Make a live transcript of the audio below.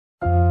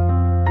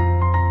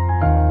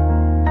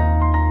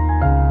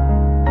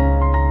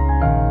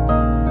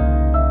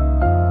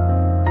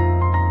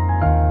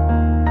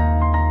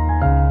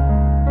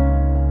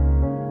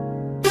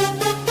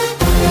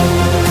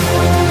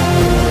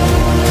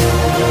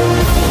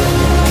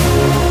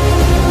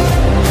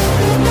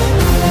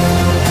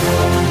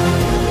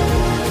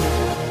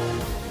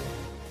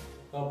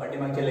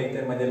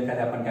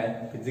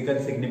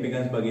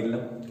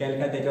काय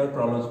काय त्याच्यावर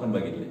प्रॉब्लेम्स पण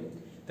बघितले.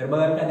 तर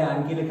बघा एखाद्या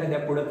आणखी एखाद्या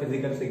पुढे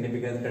फिजिकल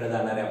सिग्निफिकन्स कडे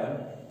जाणार आहे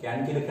आपण की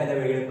आणखी एखाद्या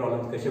वेगळे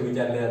प्रॉब्लेम्स कसे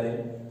विचारले जातील,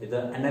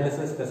 त्याचं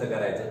अनालिसिस कसं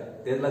करायचं,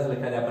 त्यालाच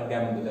एखाद्या आपण काय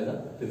म्हणतो त्याचं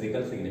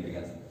फिजिकल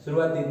सिग्निफिकन्स.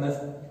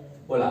 सुरुवातीनंच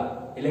बोला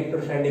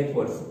electrostatic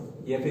force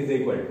F is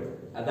equal to,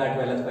 आता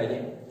आठवायलाच पाहिजे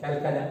काय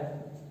एखाद्या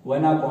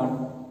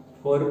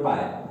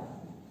 1/4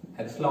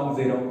 epsilon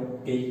 0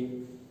 T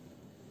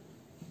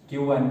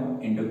Q1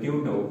 into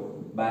Q2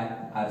 by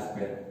R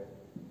square.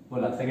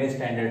 बोला सगळे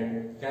स्टँडर्ड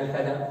काय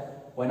एखाद्या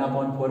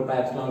 1/4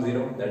 epsilon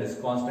 0 that is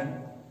constant.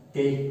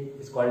 K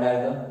is called as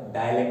the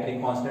dielectric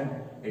constant.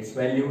 Its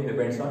value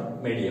depends on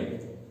medium.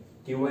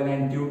 Q1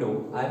 and Q2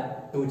 are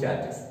two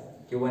charges.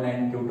 Q1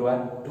 and Q2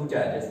 are two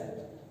charges.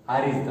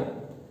 R is the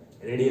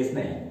radius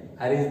नाही,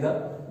 R is the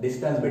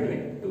distance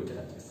between two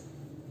charges.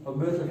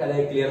 Obviously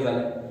एखादा clear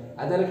झालं.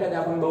 आता एखाद्या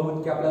आपण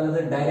बघू की आपल्याला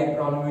जर डायरेक्ट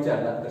प्रॉब्लेम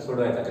विचारला तर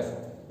सोडवायचा कसा,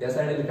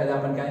 त्यासाठी एखाद्या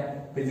आपण काय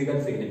फिजिकल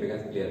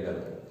सिग्निफिकन्स क्लिअर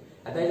करतो.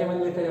 आता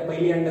याच्यामध्ये एखाद्या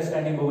पहिली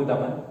अंडरस्टँडिंग बघूत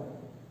आपण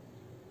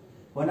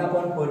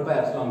 1/4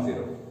 epsilon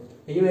 0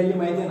 ही व्हॅल्यू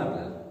माहिती आहे ना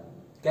आपल्याला.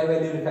 काय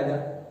व्हॅल्यू एखाद्या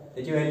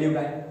त्याची व्हॅल्यू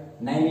काय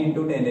 9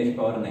 ×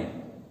 10⁹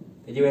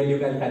 त्याची व्हॅल्यू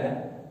काय एखाद्या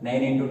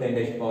 9 ×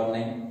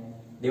 10⁹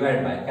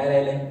 डिवाइड बाय काय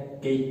राहिले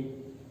K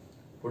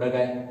पुढे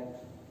काय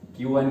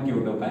Q1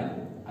 Q2 by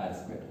R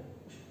square.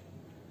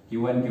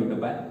 Q1 Q2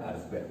 by R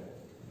square.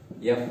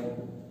 F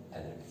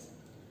as it is.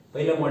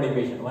 पहिलं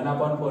मॉडिफिकेशन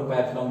 1/4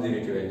 epsilon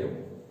 0 ची व्हॅल्यू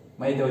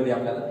माहिती होती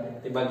आपल्याला,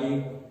 ते बाकी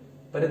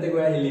परत एक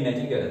वेळा हे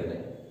लिहिण्याची गरज नाही.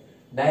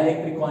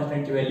 डायलेक्ट्रिक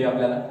कॉन्स्टंटची व्हॅल्यू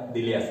आपल्याला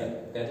दिली असेल,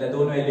 त्यातल्या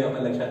दोन व्हॅल्यू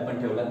आपण लक्षात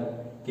पण ठेवलं.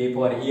 K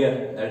for year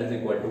that is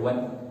equal to 1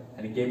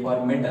 आणि K फॉर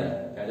मेटल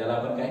ज्याला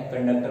आपण काय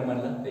कंडक्टर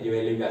म्हणलं त्याची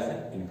व्हॅल्यू काय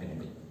असेल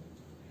इन्फिनिटी.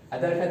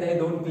 आता एखाद्या हे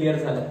दोन क्लिअर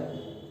झालं.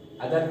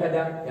 आता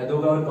एखाद्या या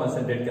दोघांवर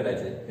कॉन्सन्ट्रेट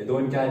करायचे, हे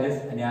दोन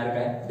चार्जेस आणि आर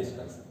काय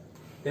डिस्टन्स.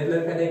 त्यातलं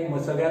एखाद्या एक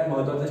सगळ्यात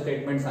महत्त्वाचं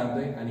स्टेटमेंट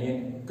सांगतोय आणि हे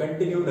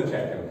कंटिन्यू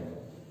लक्षात ठेवणे.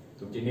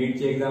 तुमची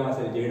नीटची एक्झाम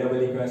असेल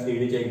JEE किंवा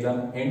CETची एक्झाम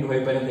एंड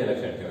होईपर्यंत हे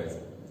लक्षात ठेवायचं.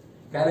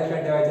 काय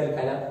लक्षात ठेवायचं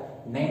एखाद्या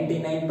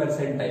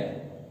 99% टाइम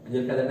म्हणजे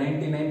एखाद्या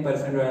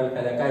 99% वेळेला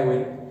एखाद्या काय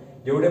होईल,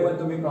 जेवढे पण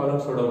तुम्ही प्रॉब्लेम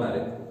सोडवणार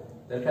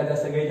आहेत तर एखाद्या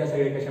सगळेच्या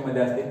सगळे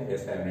कशामध्ये असतील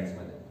SI युनिट्स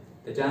मध्ये.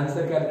 त्याचे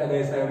आन्सर काय एखाद्या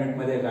SI युनिट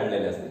मध्ये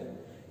काढलेले असतील.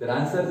 तर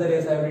आन्सर जर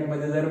SI युनिट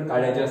मध्ये जर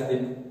काढायचे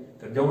असतील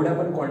तर जेवढ्या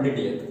पण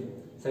क्वांटिटी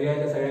आहेत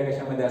सगळ्याच्या सगळ्या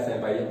कशामध्ये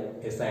असायला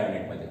पाहिजे SI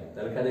युनिट मध्ये.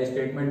 तर एखाद्या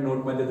स्टेटमेंट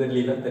नोट मध्ये जर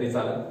लिहिलं तरी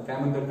चालेल. काय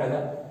म्हणतो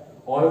एखादा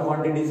ऑल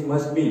क्वांटिटीज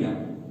मस्ट बी ना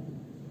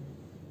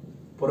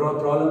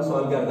प्रॉब्लेम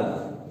सॉल्व्ह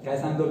करताना काय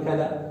सांगतो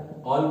एखादा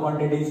ऑल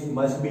क्वांटिटीज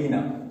मस्ट बी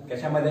ना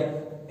कशामध्ये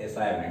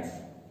SI युनिट्स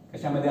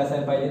कशामध्ये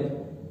असायला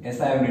पाहिजे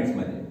SI युनिट्स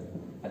मध्ये.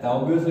 आता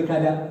ऑब्व्हियसली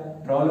एखाद्या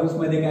प्रॉब्लेम्स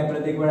मध्ये काय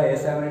प्रत्येक वेळा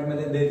SI युनिट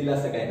मध्ये देतील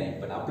असं काही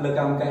नाही, पण आपलं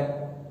काम काय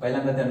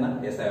पहिल्यांदा त्यांना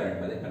SI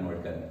युनिट मध्ये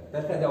कन्वर्ट करणे.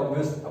 तर काय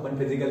ऑब्व्हियस आपण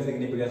फिजिकल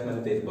सिग्निफिकन्स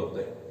मध्ये तेच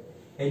बघतोय.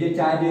 हे जे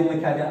चार्ज आहे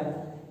एखाद्या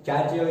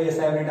चार्जचे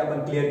SI युनिट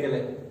आपण क्लिअर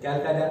केलंय. काय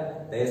एखाद्या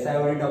the SI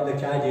unit of the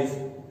charge is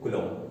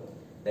coulomb.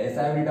 The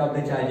SI unit of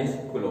the charge is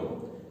coulomb.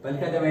 पण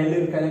एखाद्या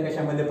व्हॅल्यू एखाद्या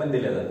कशामध्ये पण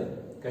दिल्या जाते.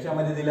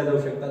 कशामध्ये दिल्या जाऊ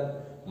शकतात,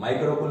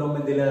 मायक्रो कुलोम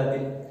मध्ये दिल्या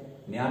जातील,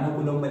 नॅनो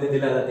कुलोम मध्ये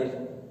दिल्या जातील,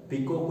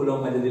 पिको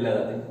कुलोम मध्ये दिल्या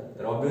जातील.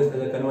 तर ऑब्व्हियस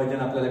त्याचं कन्वर्जन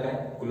आपल्याला काय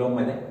कुलोम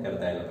मध्ये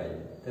करता यायला पाहिजे.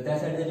 तर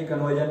त्यासाठी त्याचे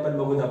कन्वर्जन पण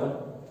बघूत आपण.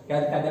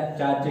 काय एखाद्या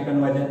चार्जचे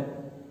कन्वर्जन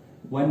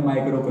 1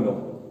 मायक्रो कुलोम.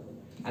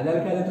 आता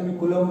एखाद्या तुम्ही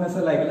कुलोम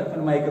नसेल ऐकलं पण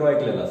मायक्रो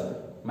ऐकलेलं असतं.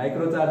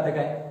 मायक्रोचा अर्थ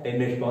काय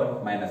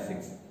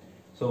 10⁻⁻⁶.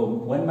 So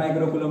 1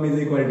 micro coulomb is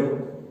equal to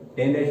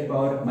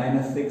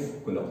 10⁻⁻⁶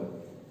 coulomb.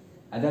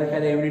 आता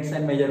एखाद्या युनिट्स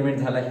अँड मेजरमेंट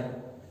झालाय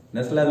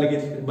नसला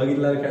लगेच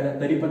बघितला एखाद्या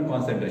तरी पण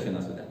कॉन्सन्ट्रेशन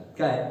असू द्या.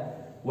 काय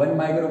 1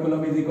 micro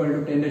coulomb is equal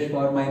to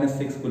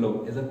 10⁻⁻⁶ coulomb.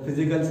 याचा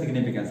फिजिकल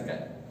सिग्निफिकन्स काय,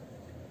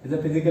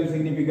 याचा फिजिकल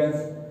सिग्निफिकन्स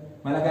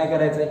मला काय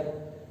करायचंय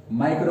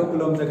मायक्रो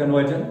कुलोमचं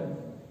कन्वर्जन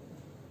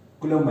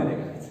कुलोम मध्ये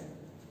करायचं.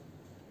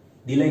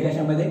 दिलंय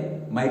कशामध्ये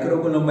मायक्रो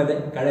कुलोम मध्ये,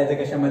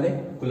 काढायचं कशामध्ये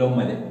कुलोम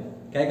मध्ये.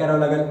 काय करावं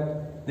लागेल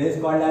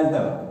दिस called as the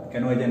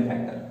conversion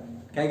factor.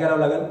 काय करावं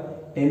लागेल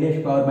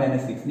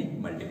 10⁻⁻⁶ ने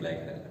मल्टिप्लाय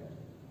करायला.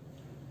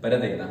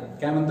 परत एकदा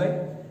काय म्हणतोय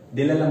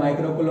दिलेलं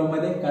मायक्रो कुलोम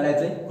मध्ये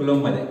काढायचंय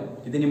कुलोम मध्ये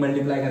कितीने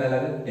मल्टिप्लाय करायला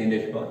लागेल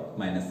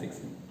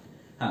 10⁻⁻⁶.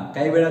 हा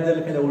काही वेळा जर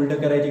एखाद्या उलट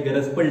करायची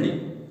गरज पडली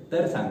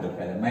तर सांगतो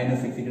काय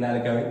 -6 इकडे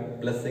आलं काय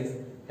होईल +6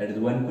 that is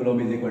 1 coulomb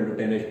is equal to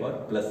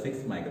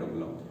 10⁻⁻⁶ micro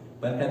coulomb.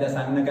 पण एखाद्या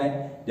सांगणं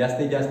काय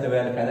जास्तीत जास्त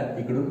वेळेला एखाद्या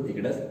इकडून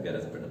इकडेच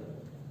गरज पडेल.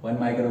 1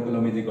 micro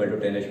coulomb is equal to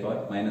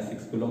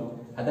 10⁻⁻⁶ coulomb.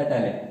 आता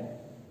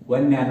टॅलेंट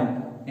 1 नॅनो.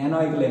 नॅनो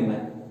ऐकलंय ना,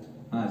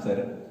 हा सर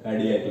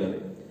गाडी ऐकलं.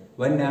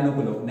 1 nano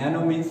coulomb. Nano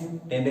means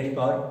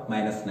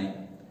 10⁻⁹.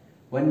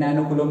 1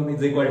 nano coulomb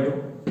is equal to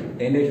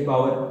 10⁻⁹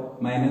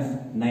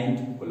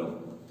 coulomb.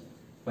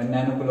 1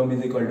 nano coulomb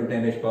is equal to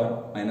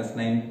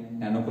 10⁻⁹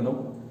 nano coulomb.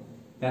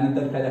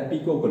 त्यानंतर एखाद्या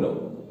पिको कुलोम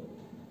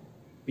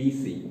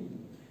PC.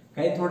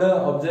 काही थोडं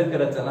ऑब्झर्व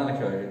करत चला ना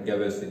घ्या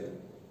व्यवस्थित.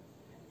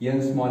 N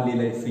स्मॉल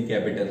लिहिलंय C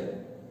कॅपिटल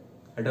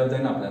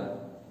आठवतंय ना आपल्याला.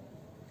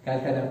 काय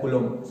एखाद्या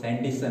कुलोम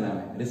सायंटिस्टचं नाव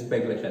आहे,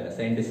 रिस्पेक्ट लक्षात.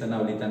 सायंटिस्टचं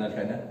नाव लिहिताना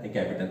एखाद्या ते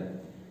कॅपिटल.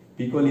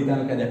 पिको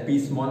लिहिताना एखाद्या P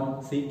स्मॉल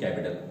C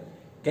कॅपिटल.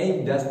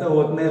 काही जास्त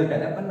होत नाही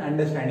एखाद्या, पण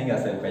अंडरस्टँडिंग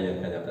असायला पाहिजे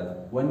एखाद्या आपल्याला.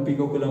 1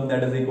 pico coulomb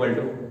that is equal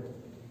to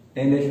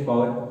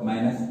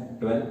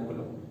 10⁻⁻12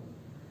 coulomb.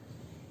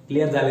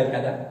 Clear झालं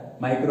एखाद्या.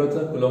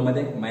 मायक्रोचं कुलम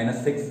मध्ये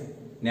 -6,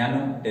 नॅनो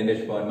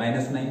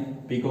 10⁻⁹,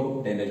 पिको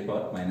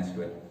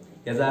 10⁻⁻12.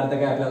 याचा अर्थ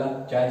काय आपल्याला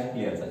चार्ज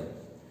क्लिअर झाले.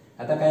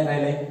 आता काय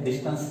राहिलंय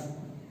डिस्टन्स.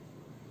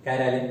 काय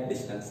राहिले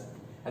डिस्टन्स.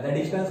 आता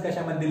डिस्टन्स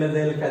कशामध्ये दिलं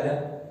जाईल एखाद्या,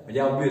 म्हणजे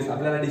ऑब्वियस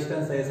आपल्याला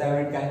डिस्टन्स SI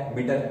युनिट काय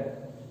मीटर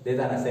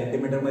देताना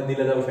सेंटीमीटर मध्ये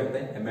दिलं जाऊ शकते,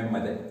 MM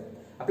मध्ये.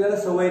 आपल्याला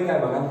सवय काय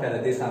बघा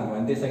एखाद्या ते सांगू,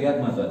 आणि ते सगळ्यात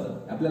महत्वाचं.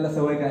 आपल्याला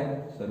सवय काय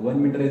sir 1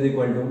 metre is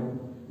equal to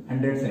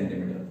 100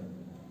 centimetre.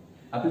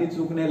 आपली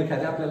चूक नाही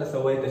एखाद्या, आपल्याला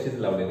सवय तशीच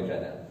लावलेली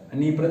एखाद्या.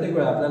 आणि प्रत्येक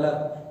वेळा आपल्याला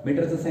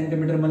मीटरचं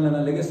सेंटीमीटर म्हणलं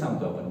ना लगेच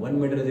सांगतो आपण 1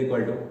 metre is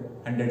equal to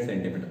 100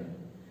 centimetre.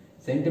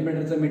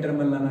 सेंटीमीटरचं metre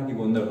म्हणलं ना की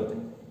गोंधळ होते.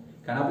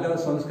 कारण आपल्याला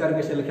संस्कार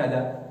कसे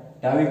एखाद्या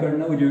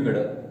डावीकडनं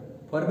उजवीकडं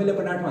फॉर्म्युले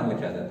पण आठवण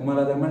लक्षात द्या.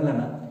 तुम्हाला जर म्हणलं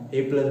ना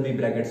A + B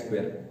ब्रॅकेट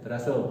स्क्वेअर, तर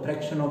असं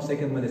फ्रॅक्शन ऑफ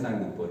सेकंड मध्ये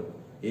सांगतो पोरं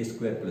A²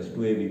 +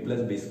 2AB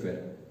 + B².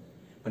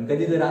 पण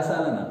कधी जर असं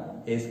आलं ना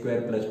A²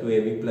 +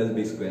 2AB +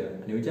 B²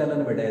 आणि विचारलं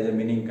ना बेटा याचं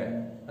मिनिंग काय,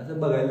 असं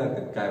बघायला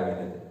लागतं काय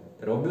व्हायला ते.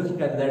 तर ऑब्व्हियसली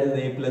काय that is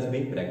A +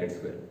 B bracket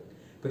square.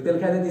 फक्त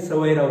एखाद्या ती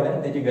सवय राहू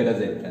द्या, त्याची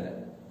गरज आहे एखाद्या.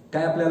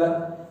 काय आपल्याला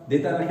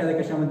देताना एखाद्या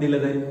कशामध्ये दिलं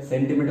जाईल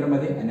सेंटीमीटर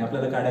मध्ये, आणि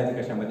आपल्याला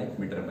काढायचं कशामध्ये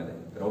मीटर मध्ये.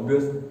 तर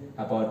ऑब्व्हियस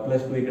हा पॉवर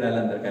 +2 इकडे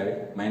आल्यानंतर काय होईल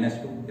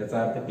 -2.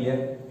 याचा अर्थ clear.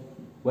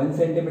 1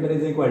 centimetre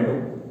is equal to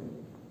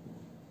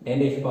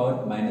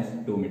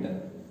 10⁻⁻2 metre.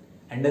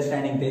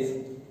 Understanding तेच.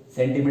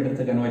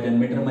 सेंटीमीटरचं कन्वर्जन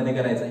मीटर मध्ये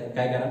करायचं आहे.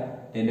 काय करा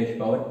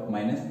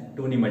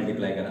 10⁻⁻2 ने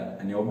मल्टिप्लाय करा.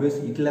 आणि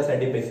ऑब्व्हियस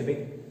इथल्यासाठी स्पेसिफिक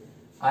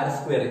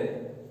R² आहे.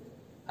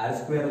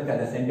 R²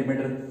 काय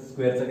सेंटीमीटर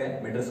स्क्वेअरचं काय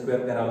मीटर स्क्वेअर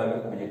करावं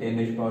लागेल, म्हणजे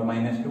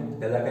 10⁻⁻2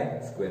 त्याचा काय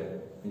स्क्वेअर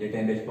म्हणजे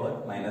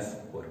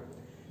 10⁻⁴.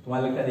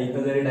 तुम्हाला लक्षात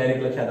इथं जरी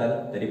डायरेक्ट लक्षात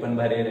आलं तरी पण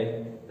भारी आहे.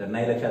 जर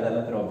नाही लक्षात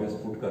आलं तर ऑब्व्हियस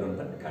पुट करून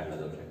पण काढलं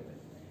जाऊ शकतं.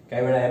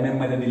 काही वेळा MM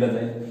मध्ये दिलं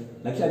जाईल,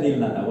 लक्षात येईल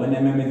ना. 1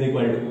 mm is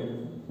equal to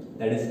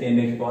that is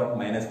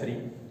 10⁻⁻3.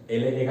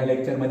 एका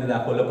लेक्चर मध्ये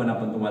दाखवलं पण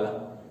आपण तुम्हाला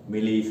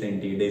मिली,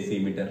 सेंटी, डेसी,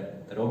 मीटर.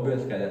 तर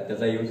ऑब्व्हियस काय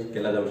त्याचा यूज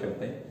केला जाऊ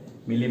शकते.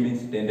 Milli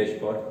means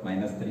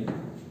 10⁻⁻3.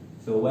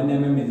 So 1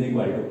 mm is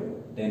equal to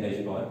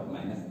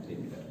 10⁻⁻3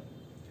 metre.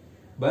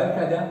 बरं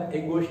एखाद्या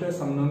एक गोष्ट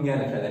समजून घ्या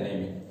एखाद्या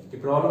नेहमी की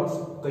प्रॉब्लेम्स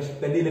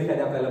कधी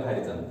एखाद्या आपल्याला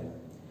भारी जमते,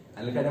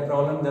 आणि एखाद्या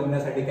प्रॉब्लेम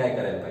जमण्यासाठी काय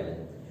करायला पाहिजे.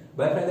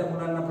 बरं एखाद्या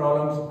मुलांना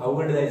प्रॉब्लेम्स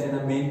अवघड जायचे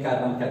ना मेन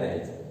कारण काय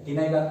द्यायचं की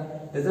नाही का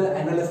त्याचं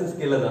अनालिसिस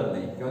केलं जात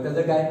नाही, किंवा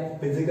त्याचं काय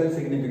फिजिकल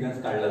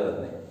सिग्निफिकन्स काढलं जात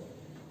नाही.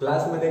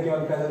 क्लासमध्ये किंवा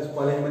एखाद्या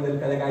कॉलेजमध्ये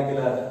एखाद्या काय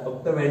केलं जातं,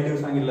 फक्त व्हॅल्यू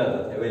सांगितलं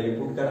जातं, त्या व्हॅल्यू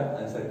पुट करा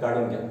आन्सर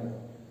काढून घ्या.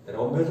 तर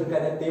ऑब्व्हियसली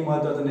काय ते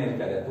महत्वाचं नाही.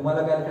 एखाद्या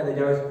तुम्हाला काय एखाद्या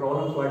ज्यावेळेस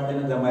प्रॉब्लेम्स वाटते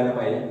ना जमायला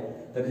पाहिजे,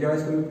 तर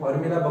ज्यावेळेस तुम्ही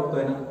फॉर्म्युला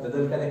बघतोय ना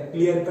त्याचं एखाद्या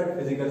क्लिअर कट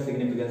फिजिकल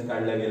सिग्निफिकन्स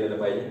काढलं गेलेलं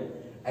पाहिजे.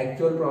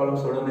 ऍक्च्युअल प्रॉब्लेम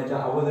सोडवण्याच्या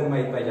अगोदर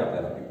माहित पाहिजे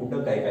आपल्याला की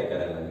कुठं काय काय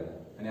करायला लागेल,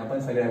 आणि आपण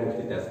सगळ्या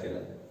गोष्टी त्याच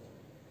केल्या.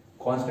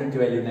 कॉन्स्टंटची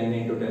व्हॅल्यू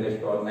 9 ×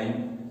 10⁻⁹.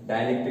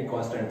 डायलेक्ट्रिक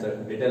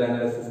कॉन्स्टंटचं डिटेल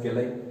अनालिसिस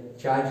केलंय.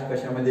 चार्ज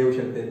कशामध्ये येऊ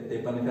शकते ते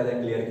पण एखाद्या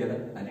क्लिअर केलं,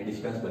 आणि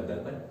डिस्टन्स बद्दल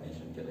पण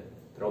मेन्शन केलंय.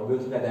 तर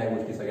ऑब्व्हियसली काय या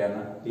गोष्टी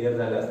सगळ्यांना क्लिअर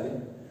झाल्या असतील.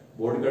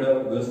 बोर्डकडे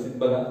व्यवस्थित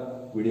बघा,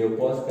 व्हिडिओ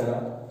पॉज करा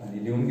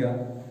आणि लिहून घ्या.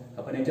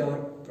 आपण याच्यावर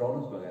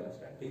प्रॉब्लेम्स बघायला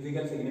स्टार्ट.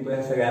 फिजिकल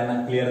सिग्निफिकन्स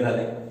सगळ्यांना क्लिअर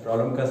झाले.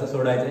 प्रॉब्लेम कसं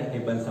सोडायचं हे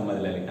पण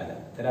समजलं एखाद्या.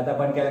 तर आता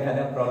आपण काय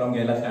एखाद्या प्रॉब्लेम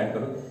घ्यायला स्टार्ट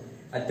करू.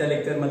 आजच्या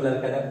लेक्चर मधला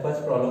एखाद्या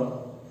फर्स्ट प्रॉब्लेम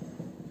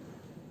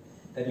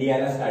तर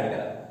लिहायला स्टार्ट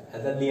करा.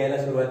 आता लिहायला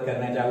सुरुवात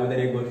करण्याच्या अगोदर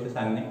एक गोष्ट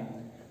सांगणे,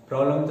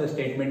 प्रॉब्लेमचं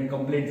स्टेटमेंट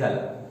कंप्लीट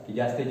झालं की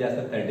जास्तीत जास्त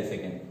 30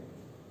 सेकंड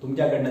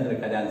तुमच्याकडनं तर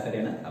एखादा आन्सर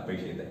येणं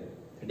अपेक्षित आहे.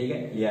 तर ठीक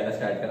आहे, लिहायला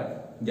स्टार्ट करा.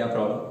 ज्या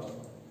problem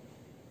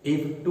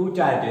if two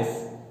charges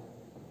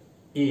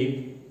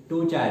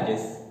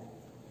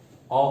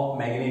of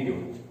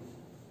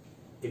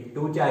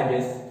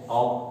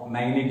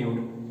magnitude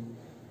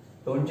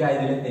दोन चार्ज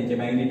दिले त्यांचे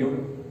magnitude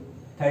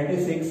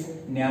 36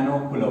 nano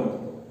coulomb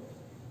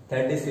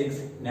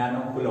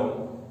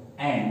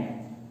and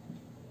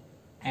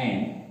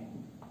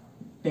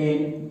 10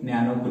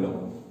 nano coulomb.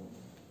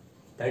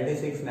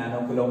 36 nano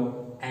coulomb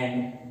and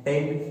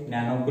 10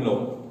 nano coulomb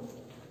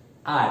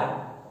are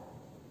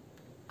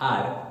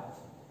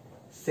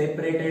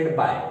separated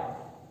by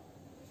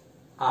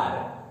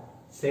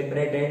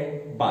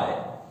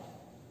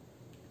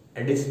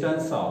a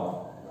distance of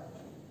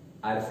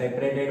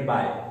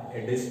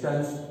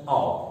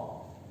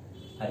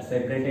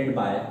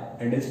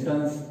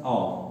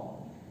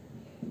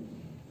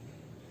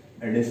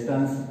a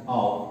distance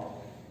of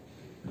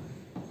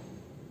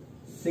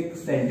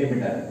 6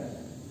 centimeter,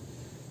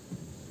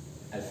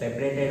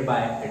 separated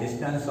by a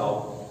distance of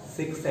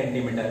 6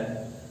 centimeter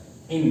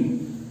in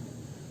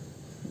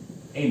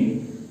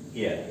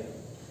air.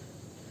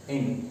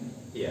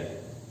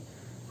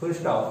 Full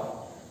stop.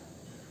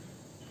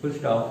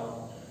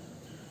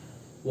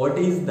 What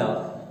is the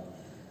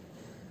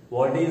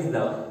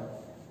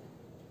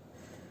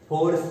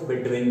force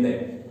between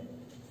them?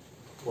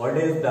 What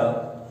is the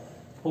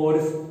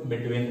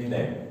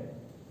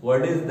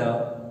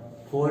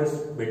force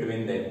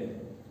between them?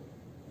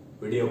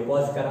 Video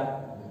pause करा,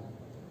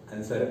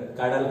 answer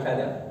काढाल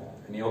द्या,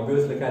 आणि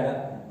obvious लिखायला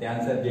ते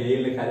answer जे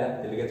येईल लिखायला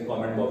ते लगेच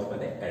comment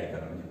बॉक्समध्ये add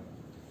करून घ्या.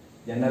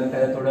 ज्यांना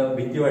लिखायला थोडं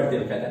भीती वाटते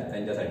लिखायला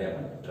त्यांच्यासाठी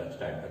आपण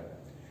स्टार्ट करू.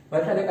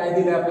 बरं खाली काय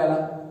दिलं आपल्याला,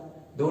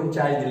 2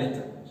 चार्ज दिलेत.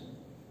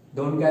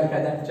 2 काय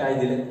लिखायला चार्ज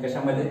दिलेत,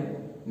 कशामध्ये,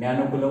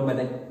 नॅनो कुलॉम्ब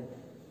मध्ये.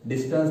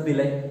 डिस्टन्स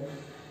दिलंय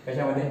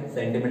कशामध्ये,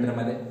 सेंटीमीटर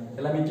मध्ये.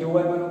 त्याला मी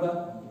Q1 म्हणू का,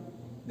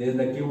 दिस इज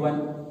द Q1.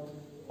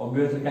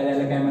 ऑब्वियस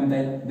लिखायला काय म्हणता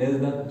येईल, दिस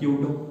is the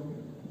Q2.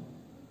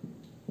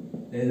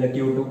 This is the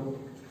Q2.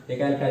 हे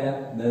काय लिखायला,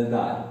 दिस इज द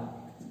R.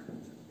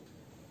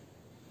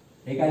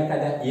 हे काय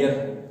लिखायला,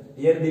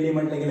 एअर दिली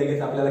म्हटलं की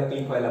लगेच आपल्याला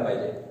क्लिक व्हायला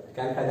पाहिजे.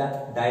 काय लिखायला,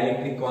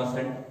 dielectric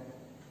constant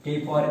K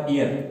for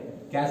air.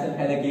 काय असेल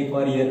लिखायला, K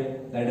for air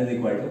that is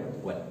equal to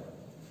 1.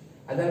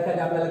 आता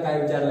लिखायला आपल्याला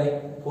काय विचारलंय,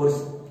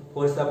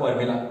 फोर्सचा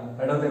फॉर्म्युला.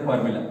 आठवतोय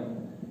formula,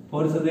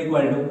 force is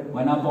equal to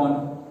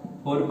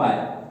 1/4 pi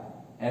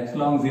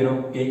epsilon 0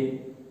 K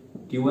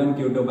Q1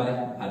 Q2 bye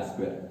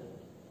R².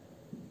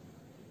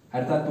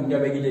 अर्थात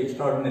तुमच्यापैकी जे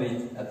एक्स्ट्राऑर्डिनरी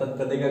अर्थात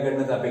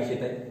प्रत्येकाकडनंच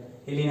अपेक्षित आहे,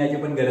 हे लिहिण्याची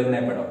पण गरज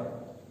नाही पडावं.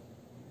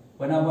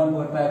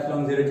 1/4 पाय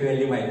एप्सिलॉन 0 ची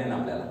व्हॅल्यू माहिती आहे ना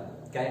आपल्याला,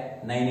 काय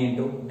 9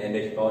 ×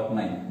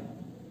 10⁹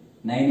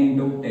 9 ×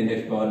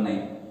 10⁹.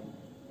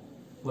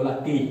 बोला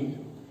T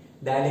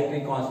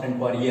dielectric constant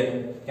for air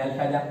काय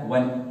लिखायला,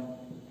 1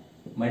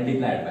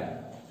 मल्टिप्लाइड बाय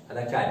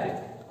आता चार्जेस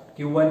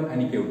Q1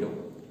 आणि Q2.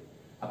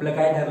 आपलं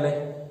काय ठरलंय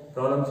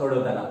प्रॉब्लेम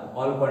सोडवताना,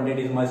 all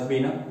quantities must be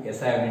in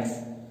SI units.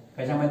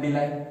 कशामध्ये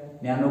दिलाय,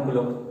 नॅनो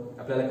कुलॉम्ब.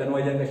 आपल्याला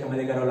कन्वर्जन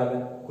कशामध्ये करावं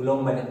लागेल,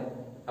 कुलॉम्ब मध्ये.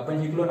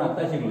 आपण शिकलो ना,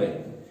 आता शिकलोय.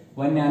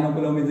 1 nano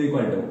Coulomb is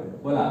equal to,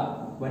 बोला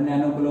 1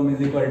 nano Coulomb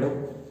is equal to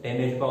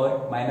 10⁻⁹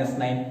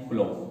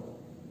 Coulomb.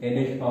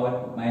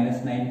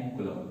 10⁻⁹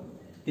 Coulomb.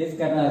 तेच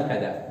करणार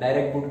एखाद्या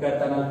डायरेक्ट पुट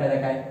करताना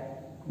एखाद्या काय,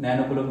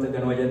 नॅनो कुलॉम्बचं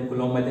कन्वर्जन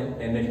कुलॉम्ब मध्ये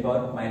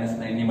 10⁻⁹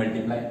 ने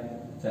मल्टिप्लाय.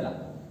 चला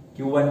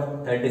Q1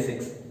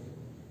 36,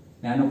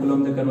 नॅनो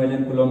कुलॉम्बचं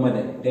कन्वर्जन कुलॉम्ब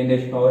मध्ये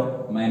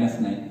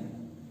 10⁻⁹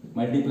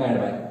 मल्टिप्लाइड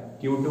बाय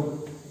Q2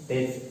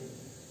 तेच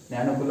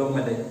नॅनो कुलॉम्ब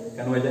मध्ये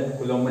कन्वर्जन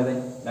कुलॉम्ब मध्ये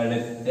that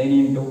is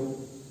 10 ×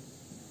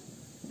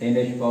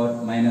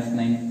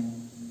 10⁻⁹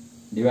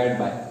 divide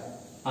by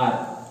R.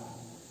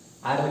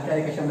 R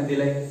लिखायला कशामध्ये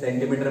दिलंय,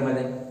 सेंटीमीटर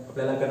मध्ये.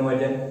 आपल्याला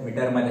कन्वर्जन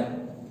मीटर मध्ये.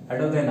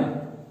 आठवतंय ना,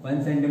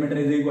 1 centimetre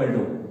is equal to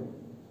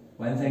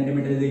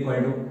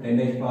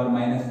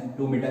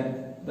 10⁻² metre.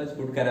 Bus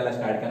put करायला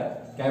स्टार्ट करा.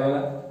 काय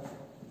बघा,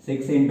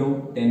 6 ×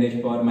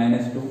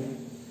 10⁻²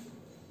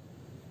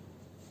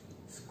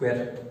 स्क्वेअर.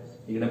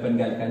 इकडे पण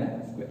काय लिखायला,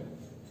 स्क्वेअर.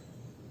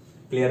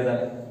 क्लिअर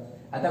झालं.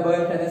 आता बघा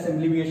एखाद्या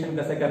सिम्प्लिफिकेशन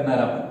कसं करणार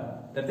आपण,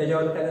 तर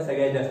त्याच्यावर एखाद्या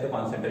सगळ्यात जास्त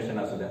कॉन्सन्ट्रेशन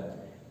असू द्या.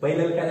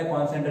 पहिलं एखाद्या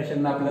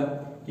कॉन्सन्ट्रेशन आपलं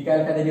की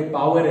काय एखाद्या जे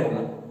पॉवर आहेत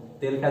ना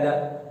ते एखाद्या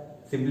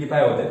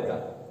सिम्प्लिफाय होत आहेत का,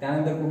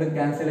 त्यानंतर कुठे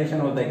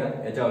कॅन्सलेशन होत आहे का,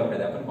 याच्यावर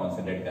एखाद्या आपण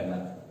कॉन्सन्ट्रेट करणार.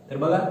 तर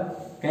बघा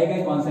काय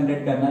काय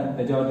कॉन्सन्ट्रेट करणार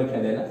त्याच्यावर लक्ष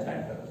द्यायला स्टार्ट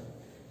करू.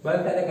 बघा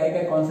एखाद्या काय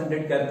काय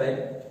कॉन्सन्ट्रेट करताय.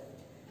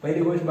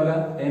 पहिली गोष्ट बघा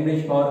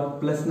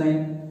 10⁻+9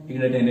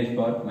 इकडे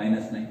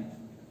 10⁻⁻9.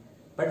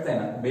 पटतंय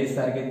ना, बेस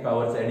सारखे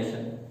पॉवरचं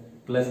addition.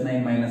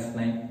 +9 -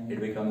 9 it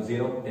become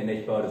 0.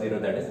 10⁻0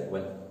 that is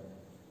 1.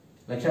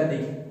 लक्षात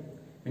येईल.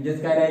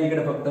 म्हणजेच काय राहील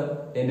इकडे फक्त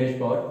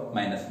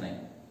 10⁻⁹.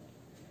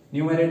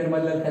 न्यूमरेटर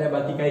मधलं एखाद्या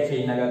बाकी काय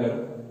चेंज नका करू.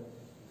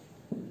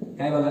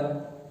 काय बघा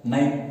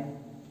 9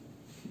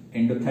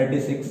 ×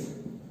 36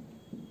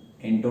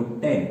 ×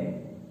 10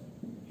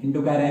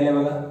 इंटू काय राहिले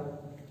बघा,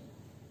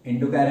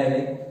 इंटू काय राहिले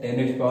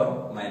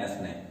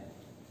 10⁻⁹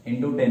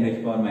 इंटू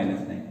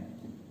 10⁻⁹.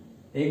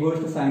 एक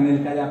गोष्ट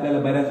सांगेल काय आपल्याला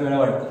बऱ्याच वेळा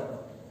वाटतं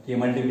की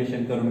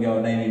मल्टिप्लिकेशन करून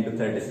घ्यावं 9 ×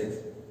 36.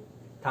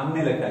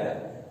 थांबणे लक्षात,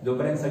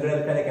 जोपर्यंत सगळं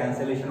एखाद्या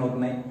कॅन्सलेशन होत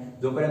नाही,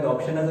 जोपर्यंत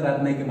ऑप्शनच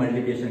राहत नाही की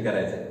मल्टिप्लिकेशन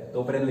करायचंय,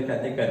 तोपर्यंत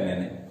लिखाते करणे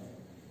नाही.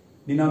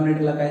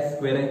 डिनॉमिनेटरला काय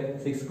स्क्वेअर आहे,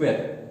 6²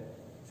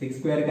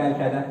 6² काय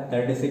लिखायला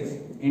 36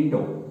 into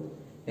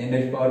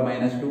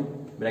 10⁻⁻²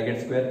 bracket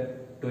square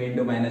 2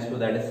 × -2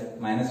 that is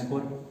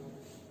 -4.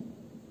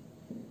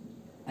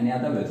 आणि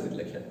आता व्यवस्थित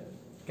लक्षात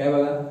काय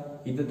बघा,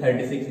 इथं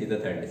 36 इथं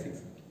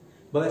 36.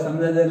 बघा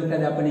समजा जर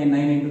एखाद्या आपण हे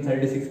 9 ×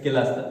 36 केलं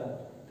असतं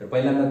तर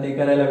पहिल्यांदा ते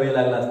करायला वेळ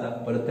लागला असता,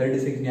 परत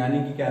 36 ने आणि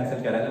की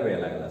कॅन्सल करायला वेळ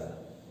लागला असता.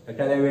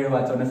 एखाद्या वेळ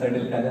वाचवण्यासाठी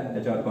एखाद्या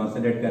त्याच्यावर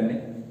कॉन्सन्ट्रेट करणे.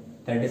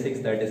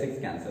 36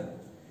 कॅन्सल.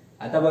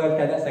 आता बघा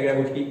एखाद्या सगळ्या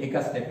गोष्टी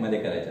एका स्टेप मध्ये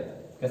करायच्या.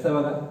 कसं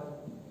बघा,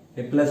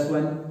 हे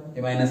 +1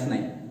 हे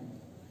 -9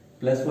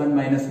 +1 -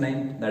 9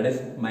 दॅट इज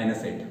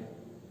 -8.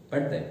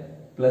 पटतंय,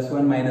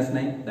 +1 -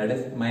 9 दॅट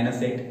इज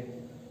 -8.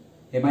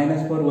 हे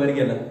 -4 वर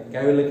गेलं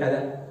काय होईल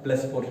एखाद्या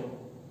 +4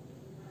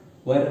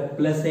 वर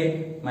 +8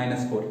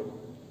 -4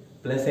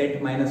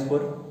 +8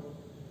 -4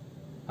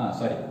 हा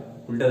सॉरी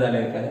उलट झालं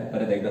एखाद्या,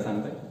 परत एकदा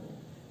सांगतोय.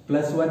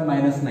 +1 -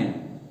 9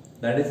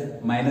 दॅट इज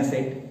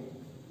 -8.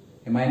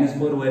 हे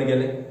 -4 वर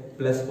गेले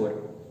 +4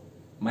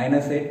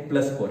 -8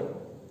 +4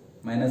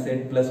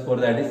 -8 +4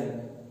 दॅट इज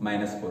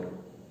 -4.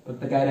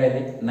 फक्त काय राहिले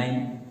 9.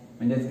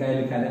 म्हणजेच काय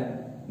लिखायला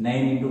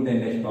 9 ×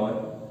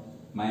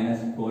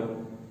 10⁻⁻4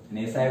 and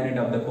SI unit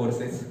of the force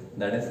is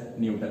that is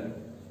Newton.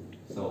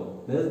 So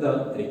this is the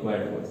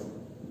required force.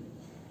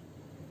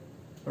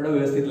 थोडं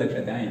व्यवस्थित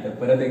लक्षात द्या. इथं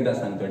परत एकदा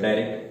सांगतो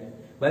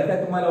डायरेक्ट बरं का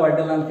तुम्हाला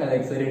वाटेल ना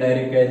एक्सरी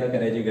डायरेक्ट काय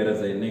करायची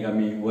गरज आहे नाही का,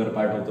 मी वर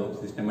पाठवतो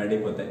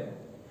सिस्टमॅटिक होत आहे,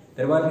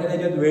 तर बरं का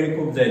त्याच्यात वेळ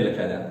खूप जाईल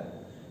एखाद्या.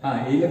 हा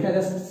येईल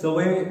एखाद्या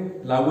सवय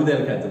लागू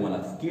द्याल काय तुम्हाला,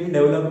 स्किल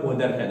डेव्हलप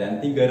होत एखाद्या, आणि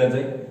ती गरज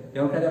आहे.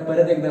 तेव्हा एखाद्या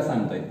परत एकदा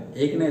सांगतोय,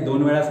 एक नाही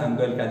 2 वेळा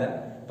सांगतोय एखाद्या,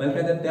 पण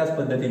एखाद्या त्याच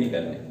पद्धतीने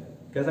करणे.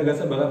 कसं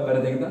कसं बघा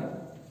परत एकदा.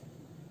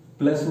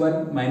 +1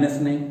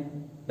 -9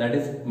 दॅट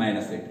इज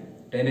 -8,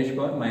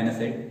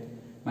 10⁻⁻⁸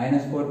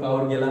 -4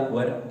 पॉवर गेला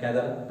वर काय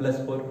झालं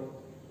 +4,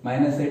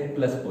 -8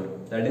 +4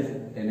 दॅट इज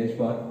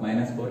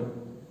 10⁻⁻⁴.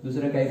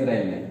 दुसरं काहीच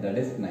राहिलं नाही, दॅट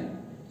इज 9.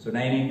 So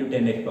 9 ×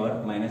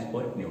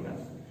 10⁻⁻⁴ Newton.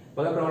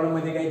 बघा प्रॉब्लेम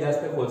मध्ये काही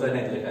जास्त खोचा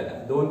नाहीत लिखायला,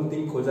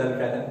 2-3 खोचा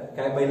लिखायला.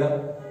 काय पहिलं,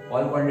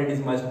 ऑल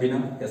क्वांटिटीज मस्ट बी ना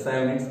SI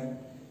युनिट्स.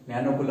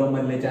 नॅनो कुलॉम्ब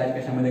मधले चार्ज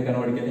कशामध्ये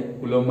कन्वर्ट केले,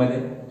 कुलॉम्ब मध्ये.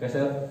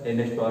 कसं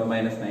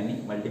 10⁻⁻⁹ ने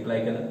मल्टिप्लाय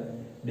केलं.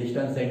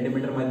 डिस्टन्स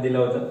सेंटीमीटर मध्ये दिलं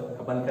होतं,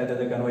 आपण काय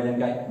त्याचं कन्वर्जन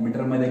काय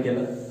मीटर मध्ये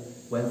केलं.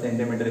 1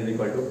 centimetre is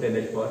equal to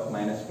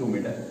 10⁻⁻²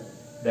 metre.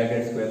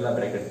 Bracket स्क्वेअरला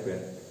bracket square.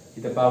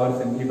 इथे पॉवर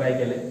सिम्प्लिफाय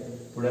केले,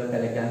 पुढे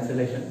एखाद्या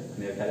कॅन्सलेशन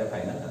आणि एखाद्या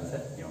फायनल आन्सर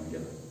येऊन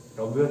गेलं.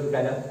 ऑब्व्हियस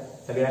एखाद्या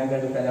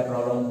सगळ्यांकडे एखाद्या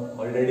प्रॉब्लेम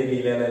ऑलरेडी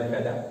लिहिलेला आहे,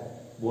 एखाद्या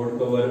बोर्ड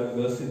कव्हर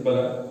व्यवस्थित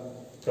बघा.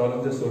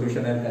 प्रॉब्लेमचं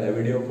सोल्युशन आहे एखाद्या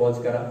व्हिडिओ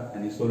पॉज करा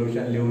आणि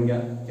सोल्युशन लिहून घ्या.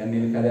 ज्यांनी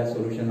एखाद्या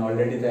सोल्युशन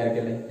ऑलरेडी तयार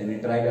केले त्यांनी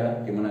ट्राय करा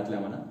की मनातल्या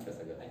मनात कसं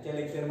करा. आजच्या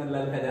लेक्चर मधला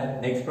एखाद्या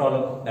next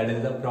problem that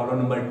is the problem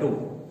number 2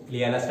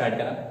 लिहायला स्टार्ट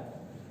करा.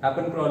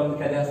 आपण प्रॉब्लेम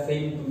एखाद्या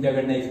सेम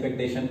तुमच्याकडनं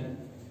एक्सपेक्टेशन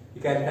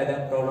काय एखाद्या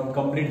प्रॉब्लेम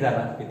कंप्लीट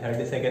झाला की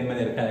 30 सेकंड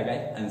मध्ये एखाद्या काय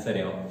आन्सर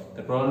यावं.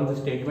 तर प्रॉब्लेमचं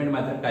स्टेटमेंट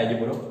मात्र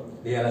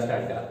काळजीपूर्वक लिहायला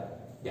स्टार्ट करा.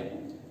 या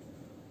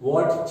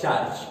what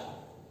charge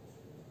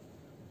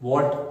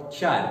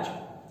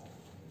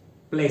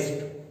placed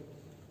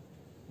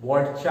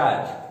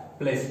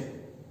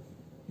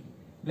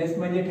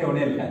म्हणजे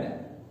ठेवणे एखाद्या.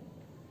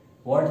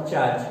 what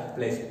charge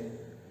placed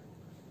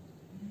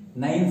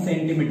 9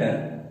 centimetre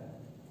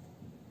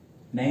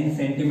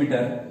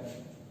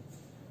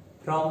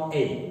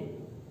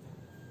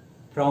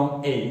from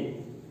a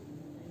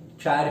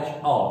charge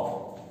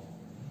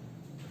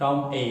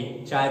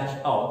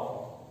of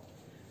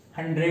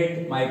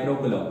 100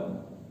 microcoulomb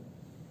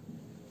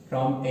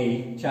from a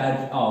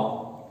charge of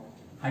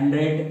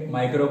 100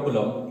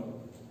 microcoulomb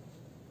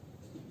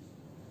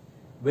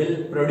will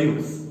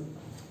produce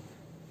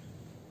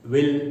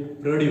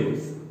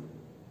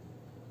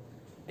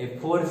a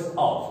force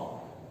of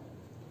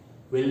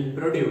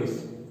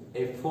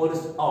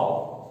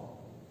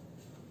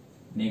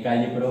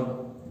निकालीपूर्वक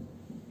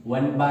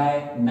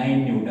 1/9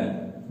 Newton.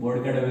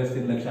 बोर्डकडे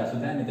व्यवस्थित लक्ष असू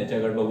द्या आणि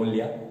त्याच्याकडे बघून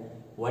लिहा.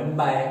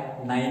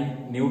 1/9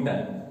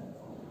 न्यूटन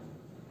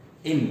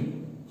in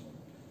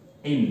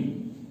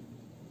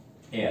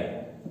air.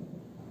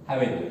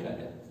 हवेत लिहिलं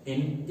in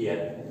air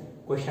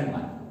question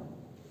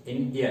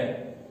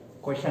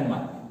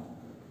mark.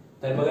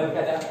 तर बघा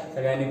एखाद्या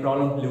सगळ्यांनी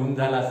प्रॉब्लेम लिहून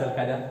झाला असेल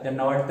एखाद्या,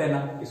 त्यांना वाटतंय ना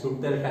की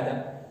सुटतं एखाद्या,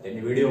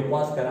 त्यांनी व्हिडिओ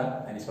पॉज करा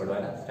आणि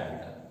सोडवायला स्टार्ट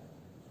करा.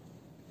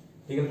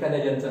 ठीक आहे. एखाद्या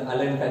ज्यांचं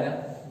आलं एखाद्या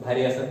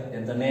भारी असं,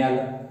 ज्यांचं नाही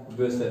आलं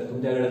व्यवस्थित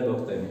तुमच्याकडेच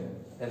बघतोय मी,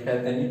 तर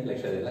एखाद्या त्यांनी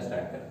लक्ष द्यायला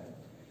स्टार्ट करा.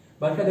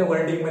 बघा एखाद्या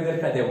वर्डिंग मध्ये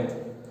एखाद्या होतं.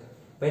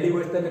 पहिली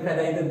गोष्ट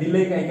एखाद्या इथं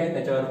दिलंय काय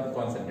त्याच्यावर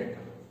कॉन्सन्ट्रेट.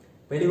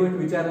 पहिली गोष्ट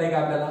विचारलंय का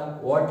आपल्याला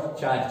व्हॉट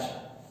चार्ज,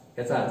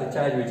 याचा अर्थ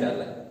चार्ज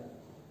विचारलाय.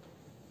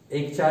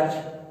 एक चार्ज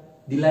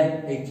दिलाय,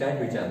 एक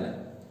चार्ज विचारलाय.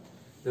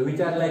 जो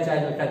विचारलाय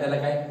चार्ज एखाद्याला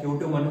काय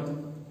Q2 म्हणून,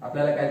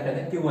 आपल्याला काय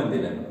एखाद्या Q1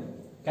 दिलाय म्हणून.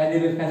 काय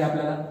दिलं एखाद्या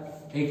आपल्याला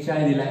एक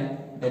चार्ज दिलाय,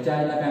 त्या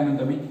चार्जला काय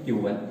म्हणतो मी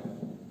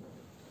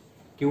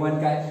Q1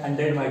 काय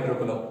 100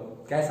 मायक्रोकुलॉम्ब.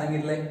 काय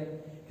सांगितलंय,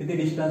 किती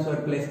डिस्टन्स वर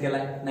प्लेस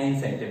केलाय 9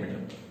 सेंटीमीटर.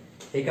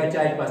 एका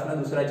चार्ज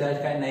पासून दुसरा चार्ज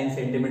काय 9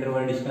 सेंटीमीटर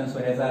वर डिस्टन्स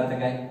वर, याचा अर्थ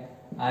काय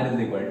R =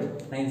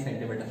 9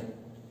 सेंटीमीटर.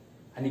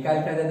 आणि काय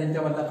एखाद्या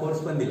त्यांच्यामधला फोर्स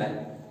पण दिलाय,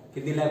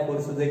 किती दिलाय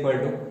force =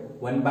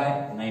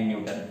 1/9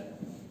 Newton.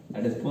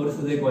 That is force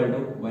 =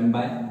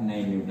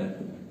 1/9 Newton.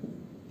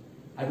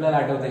 आपल्याला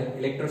आठवतंय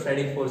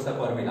इलेक्ट्रोस्टॅटिक फोर्सचा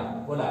फॉर्म्युला.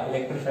 बोला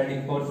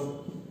electrostatic force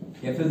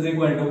F =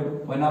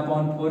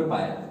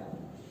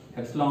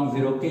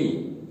 1/4πε0 K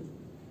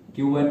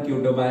Q1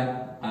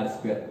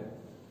 Q2/r².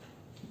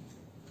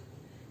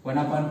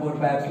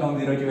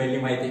 1/4πε0 ची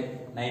व्हॅल्यू माहिती आहे,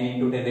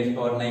 9 ×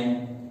 10⁹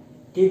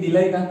 K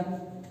दिलंय का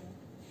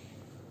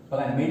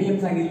बघा. मीडियम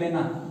सांगितलंय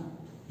ना,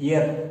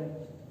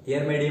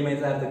 एअर मीडियम,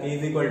 याचा अर्थ K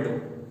 =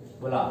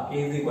 बोला K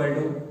 =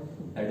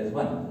 दॅट इज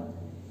 1.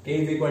 K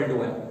 = 1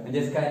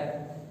 म्हणजेच काय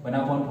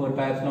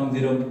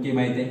 1/4πε0 K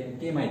माहिती आहे,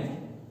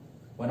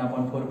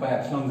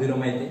 1/4πε0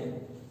 माहिती आहे,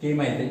 K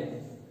माहिती आहे.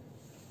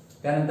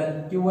 त्यानंतर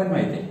Q1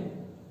 माहिती आहे,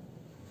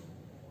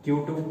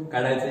 Q2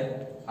 काढायचंय,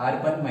 R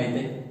पण माहिती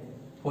आहे,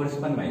 फोर्स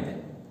पण माहिती आहे.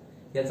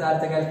 याचा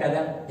अर्थ काय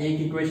एखाद्या एक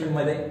इक्वेशन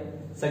मध्ये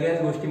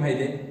सगळ्याच गोष्टी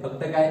माहिती आहेत,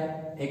 फक्त काय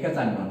एकच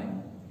अननोन आहे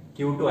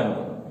Q2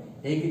 अननोन.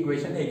 एक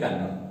इक्वेशन एक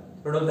अननोन.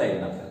 सोडवता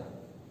येईल आपल्याला,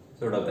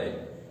 सोडवता येईल.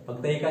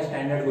 फक्त एका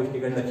स्टँडर्ड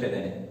गोष्टीकडे लक्ष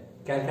देणे.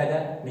 काय एखाद्या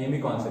नेहमी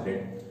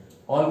concentrate.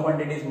 All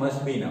quantities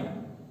must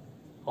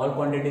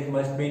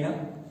be न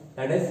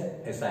दॅट इज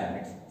SI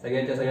युनिट्स.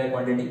 सगळ्यांच्या सगळ्या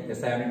क्वांटिटी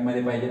SI युनिट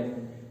मध्ये पाहिजेत.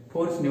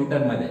 फोर्स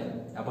न्यूटन मध्ये,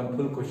 आपण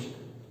फुल खुश.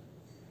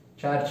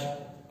 चार्ज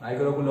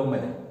मायक्रोकुलॉम्ब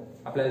मध्ये,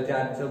 आपल्याला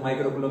चार्जचं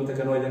मायक्रो कुलॉम्बचं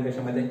कन्वर्जन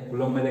कशामध्ये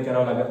कुलॉम्ब मध्ये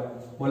करावं लागेल.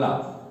 बोला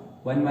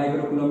 1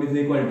 micro Coulomb is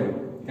equal to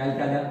काय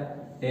लिहिला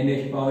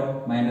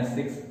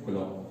 10⁻⁻6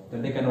 कुलॉम्ब.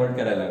 तर ते कन्वर्ट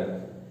करायला लागेल.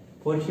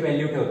 फोर्सची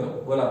व्हॅल्यू ठेवतो.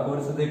 बोला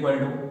force is equal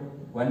to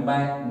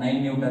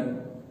 1/9 Newton.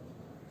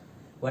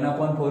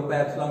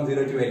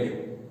 1/4πε0 ची व्हॅल्यू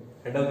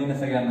आठवते ना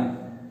सगळ्यांना.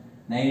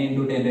 9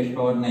 ×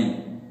 10⁻9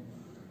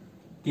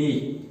 के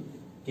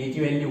ची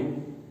व्हॅल्यू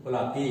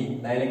बोला के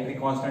dielectric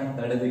constant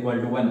that is equal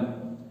to 1.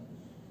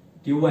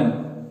 Q1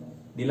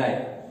 दिलाय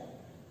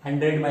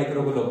 100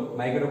 micro Coulomb.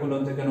 Micro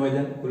कुलॉम्बचं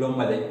conversion Coulomb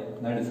मध्ये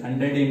दॅट इज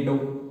 100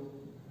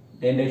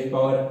 ×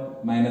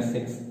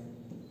 10⁻6.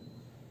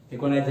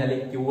 एकोणास झाली.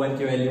 Q1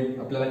 ची व्हॅल्यू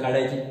आपल्याला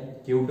काढायची.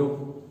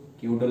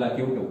 Q2 ला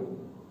Q2.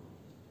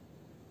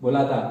 बोला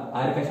आता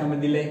R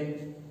कशामध्ये दिले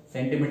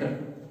सेंटीमीटर.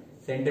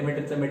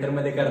 सेंटीमीटरचं मीटर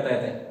मध्ये करता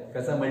येते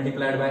कसं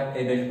multiplied by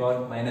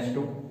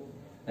 10⁻².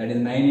 That is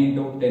 9 ×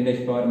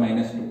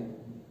 10⁻².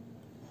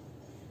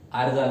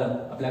 R झालं.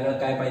 आपल्याकडे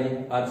काय पाहिजे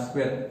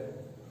R².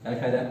 काय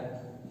फायदा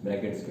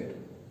ब्रॅकेट स्क्वेअर.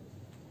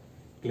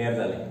 क्लिअर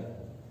झाले.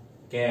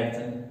 काय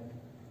अडचण.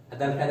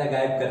 आता एखादा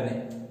गायब करणे.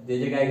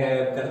 जे काय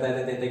गायब करता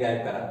येते ते गायब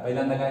करा.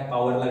 पहिल्यांदा काय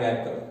पॉवरला गायब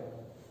करू.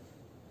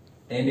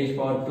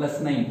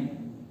 10⁻+9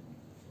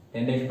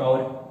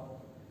 10⁻⁻6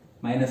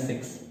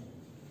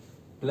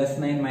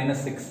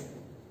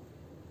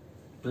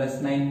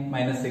 +9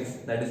 -6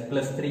 दॅट इज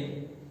 +3.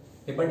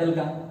 हे पटेल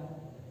का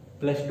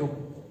 +2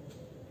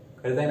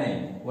 कळतंय नाही.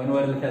 1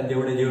 वर लिखाल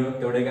जेवढे 0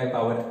 तेवढे काय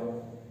पॉवर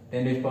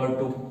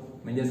 10⁻²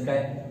 म्हणजेच काय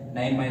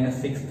 9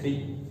 - 6 3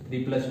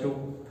 + 2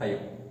 5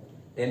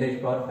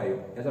 10⁻5.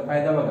 याचा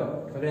फायदा बघा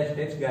सगळ्या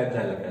स्टेप्स गायब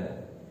झाल्या का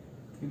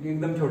क्योंकि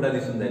एकदम छोटा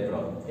दिसून जाईल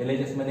प्रॉब्लेम.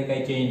 LHS मध्ये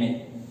काही चेंज नाही.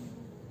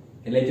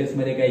 LHS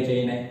मध्ये काही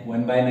चेंज नाही.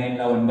 1/9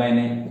 ला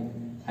 1/9.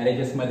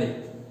 RHS मध्ये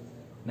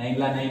 9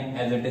 ला 9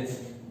 ॲज इट इज.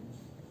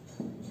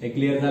 हे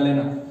क्लिअर झालं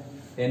ना.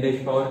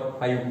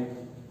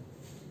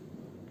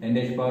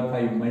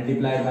 10⁻5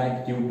 मल्टिप्लाइड बाय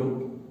Q2.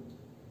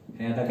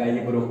 हे आता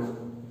काळजीपूर्वक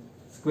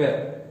स्क्वेअर.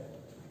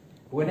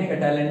 वो नाही का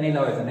टॅलेंट नाही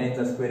लावायचं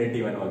 9चा स्क्वेअर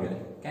 81 वगैरे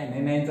काय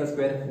नाही. 9चा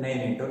स्क्वेअर 9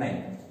 × 9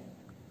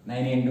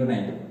 9 ×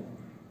 9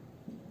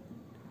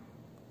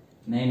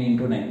 9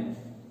 × 9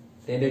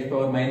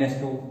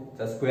 10⁻²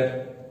 चा स्क्वेअर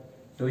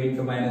 2 ×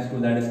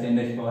 -2 दॅट इज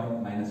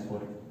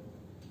 10⁻⁻4.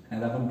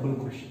 आता आपण फुल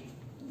खुश.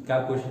 का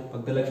खुश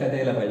फक्त लक्षात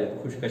यायला पाहिजे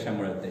खुश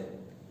कशामुळे ते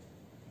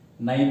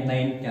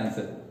 9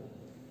 कॅन्सल.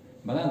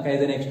 बघा काही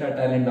जण एक्स्ट्रा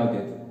टॅलेंट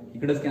लावतात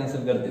इकडेच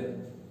कॅन्सल करतात.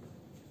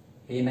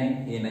 हे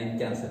 9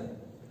 कॅन्सल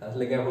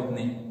असलं काय होत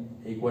नाही.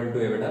 इक्वल टू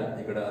बेटा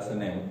इकडं असं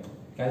नाही होत.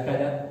 काय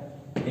फायदा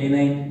हे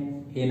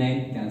 9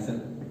 कॅन्सल.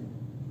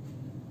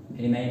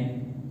 हे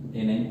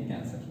 9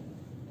 कॅन्सल.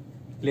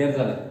 क्लिअर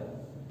झालं.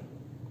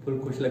 फुल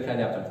खुश लक्षात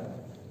द्या. आपण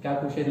काय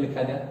खुश आहे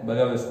लक्षात द्या.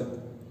 बघा व्यवस्थित.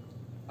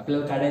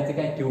 आपल्याला काढायचं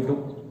काय Q2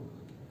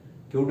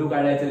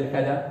 काढायचं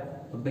लक्षात द्या.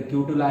 फक्त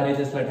Q2 ला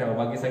RHS ला ठेवा.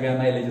 बाकी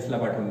सगळ्यांना LHS ला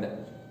पाठवून द्या.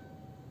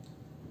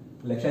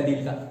 लक्षात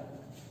येईल का.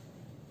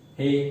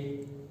 हे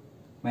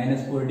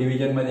 -4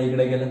 डिव्हिजन मध्ये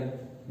इकडे गेलं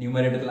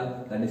न्यूमरेटरला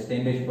दॅट इज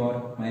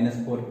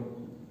 10⁻⁻4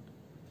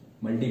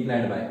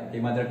 मल्टिप्लाइड बाय. हे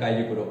मात्र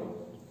काळजीपूर्वक.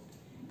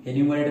 हे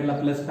न्यूमरेटरला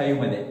 +5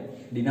 मध्ये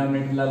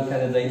डिनॉमिनेटरला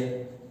लक्षात जाईल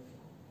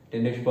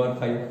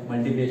 10⁻5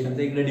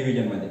 मल्टिप्लिकेशनचं इकडे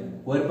डिव्हिजन मध्ये.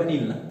 वर पण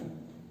येईल ना.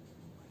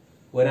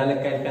 वर आलं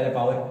काय लिखायला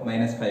पॉवर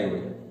 -5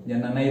 होईल.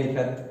 ज्यांना नाही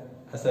लिखत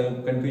असं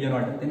कन्फ्युजन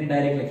वाटत त्यांनी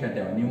डायरेक्ट लक्षात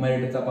ठेवा.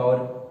 न्यूमरेटरचा पॉवर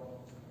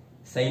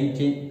साईड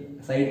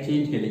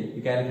चेंज केली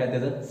की काय लिखा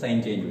त्याचं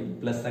साईन चेंज होईल.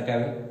 प्लसचा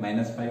काय होईल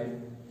 -5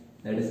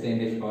 that is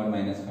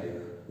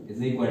 10⁻⁻5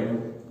 is equal to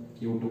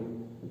Q2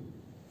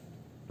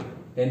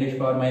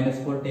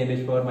 10⁻⁻4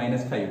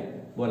 10⁻⁻5.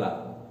 बोला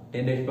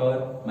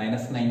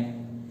 10⁻⁻9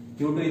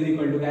 Q2 इज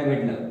इक्वल टू काय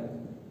भेटणार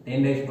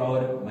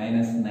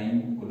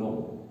 10⁻⁻9 कुलॉम्ब.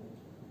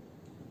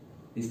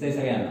 दिसतंय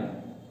सगळ्यांना.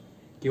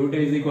 Q2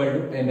 is equal to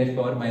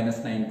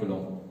 10⁻⁻9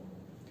 Coulomb.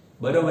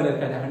 बरोबर आहे.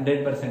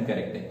 100%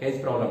 करेक्ट आहे.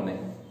 काहीच प्रॉब्लेम नाही.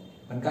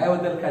 पण काय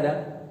होतं एखाद्या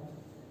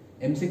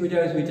MCQच्या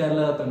वेळेस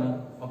विचारलं जातं ना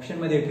ऑप्शन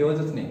मध्ये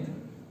ठेवतच नाही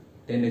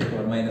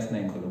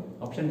 10⁻⁻9 कुलॉम्ब.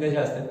 ऑप्शन कसे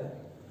असतात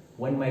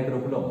 1 micro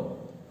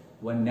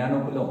Coulomb 1 nano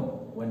Coulomb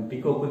 1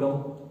 pico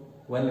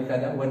Coulomb 1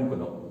 एखाद्या 1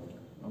 कुलॉम्ब.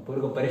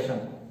 पूर्ण परेशान.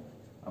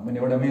 आपण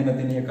एवढ्या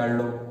मेहनतीने हे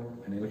काढलो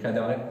आणि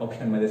एखाद्या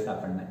ऑप्शन मध्ये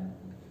सापडणार.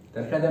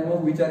 तर एखाद्या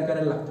मग विचार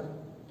करायला लागतो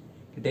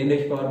की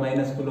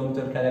 10⁻⁻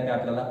 कुलॉम्बचं एखाद्या काय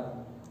आपल्याला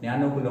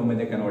नॅनो कुलॉम्ब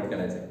मध्ये कन्वर्ट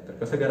करायचं आहे. तर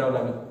कसं करावं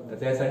लागेल. तर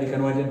त्यासाठी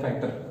कन्वर्जन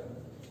फॅक्टर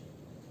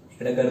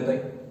इकडे करतोय.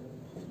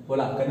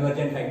 बोला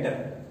conversion factor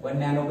 1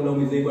 nano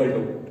Coulomb is equal to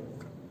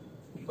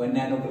 1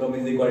 nano Coulomb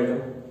is equal to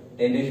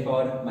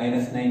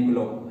 10⁻⁻9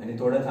 Coulomb. आणि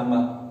थोडं थांबा.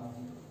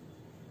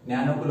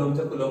 नॅनो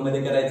कुलॉम्बचं कुलॉम्ब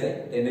मध्ये करायचंय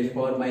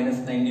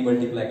 10⁻⁻9 नी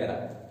मल्टिप्लाय करा.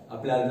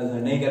 आपल्याला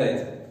तसं नाही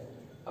करायचं.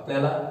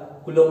 आपल्याला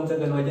कुलॉम्बचं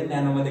कन्वर्जन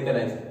नॅनो मध्ये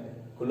करायचं.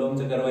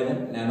 कुलॉम्बचं कन्वर्जन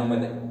नॅनो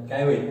मध्ये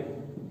काय होईल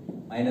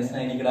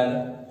 -9 इकडे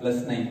आलं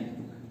 +9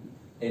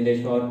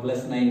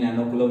 10⁻+9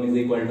 nano Coulomb is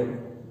equal to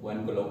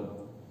 1 Coulomb.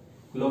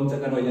 कुलॉम्बचं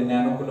conversion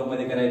nano Coulomb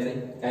मध्ये करायचंय.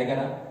 काय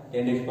करा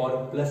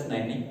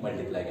 10⁻+9 नी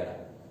मल्टिप्लाय करा.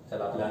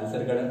 चला आपला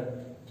आन्सर कळलं.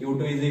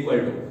 Q2 इज इक्वल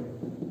टू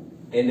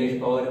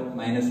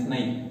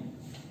 10⁻⁻9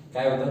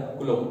 काय होतं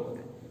कुलोम.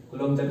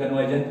 कुलोमचं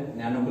कन्वर्जन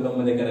नॅनो कुलोम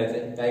मध्ये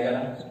करायचंय. काय करा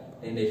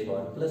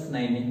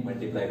 10⁻⁻9 ने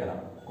मल्टिप्लाय करा.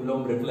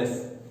 Coulomb replace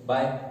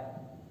by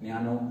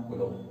nano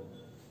coulomb.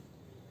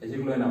 हे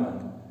शिकलोय ना आपण.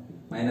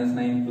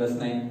 -9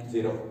 + 9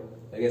 0.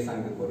 लगेच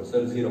सांगतो बरोबर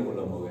सर 0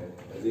 कुलोम हो गया.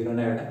 0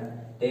 नाही बेटा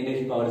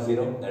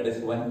 10⁻0 that is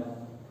 1.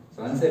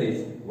 So answer is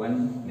 1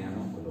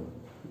 nano coulomb.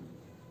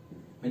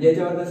 म्हणजे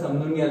याच्यावर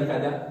समजून घ्याल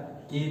एखाद्या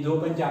की जो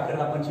पण चॅप्टर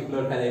आपण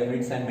शिकलो एखाद्या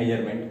युनिट्स अँड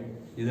मेजरमेंट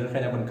जर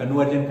एखाद्या आपण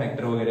कन्वर्जन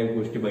फॅक्टर वगैरे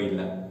गोष्टी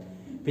बघितल्या.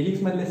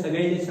 फिजिक्स मधले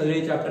सगळे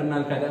चॅप्टर ना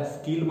एखाद्या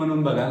स्किल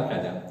म्हणून बघा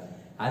एखाद्या.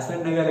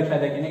 असं नाही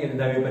एखाद्या की नाही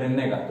 10वी पर्यंत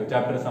नाही का तो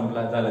चॅप्टर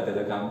संपला झालं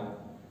त्याचं काम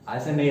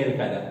असं नाही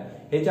एखाद्या.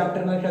 हे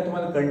चॅप्टर ना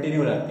तुम्हाला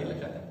कंटिन्यू लागतील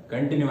एखाद्या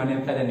कंटिन्यू आणि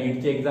एखाद्या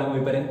नीटची एक्झाम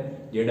होईपर्यंत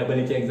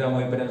JEE एक्झाम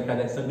होईपर्यंत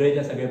एखाद्या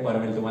सगळेच्या सगळे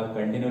फॉर्म्युले तुम्हाला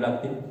कंटिन्यू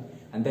लागतील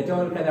आणि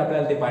त्याच्यावर एखाद्या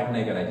आपल्याला ते पाठ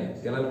नाही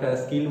करायचे. त्याला एखाद्या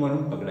स्किल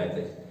म्हणून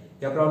पकडायचंय.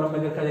 या प्रॉब्लेम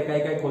मध्ये एखाद्या काय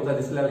काय खोचा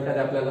दिसला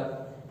एखाद्या आपल्याला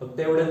फक्त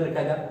एवढंच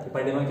एखाद्या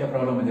पाठीमागच्या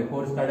प्रॉब्लेम मध्ये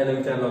फोर्स काढायला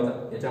विचारला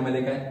होता.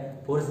 याच्यामध्ये काय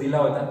फोर्स दिला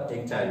होता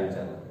एक चार्ज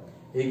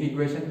विचारला एक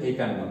इक्वेशन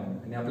एक अननोन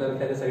आणि आपल्याला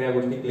एखाद्या सगळ्या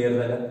गोष्टी क्लिअर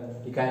झाल्या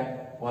की काय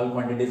all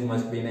quantities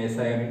must be in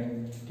SI unit.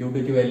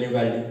 Q2 ची व्हॅल्यू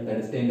काढली दॅट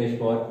इज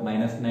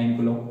 10⁻⁻9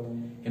 कुलोम.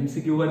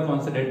 MCQ वर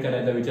कॉन्सन्ट्रेट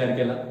करायचा विचार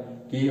केला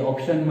की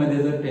ऑप्शन मध्ये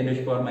जर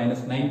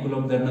 10⁻⁻9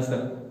 कुलोम जर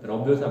नसेल तर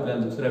ऑब्वियस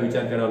आपल्याला दुसरा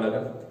विचार करावा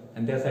लागेल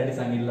आणि त्यासाठी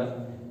सांगितलं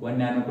 1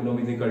 nano coulomb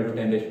is equal to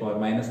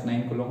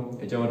 10⁻�9 coulomb.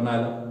 याच्यावरनं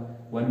आलं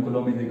 1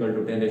 coulomb is equal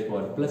to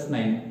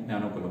 10⁻+9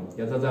 nano coulomb.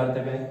 याचा अर्थ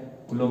काय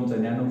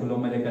कुलोमचं नॅनो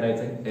कुलोम मध्ये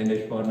करायचंय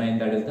 10⁻9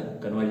 that is the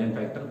conversion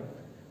factor.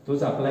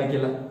 तोच अप्लाय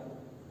केला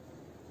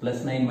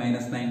 +9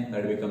 - 9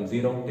 that become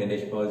 0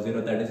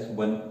 10⁻0 that is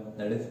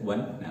 1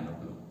 nano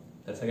coulomb.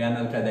 तर सगळ्यांना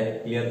एखाद्या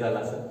क्लिअर झाला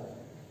असं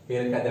हे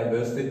एखाद्या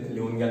व्यवस्थित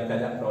लिहून घ्या.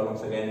 एखाद्या प्रॉब्लेम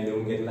सगळ्यांनी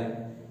लिहून घेतलाय.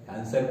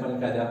 आन्सर पण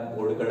एखाद्या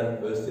बोर्डकडे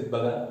व्यवस्थित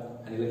बघा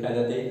आणि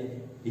एखाद्या ते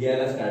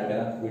लिहायला स्टार्ट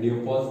करा. व्हिडिओ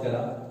पॉज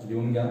करा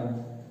लिहून घ्या.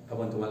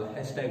 आपण तुम्हाला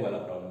हॅशटॅग वाला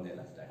प्रॉब्लेम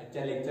द्यायला स्टार्ट.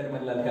 आजच्या लेक्चर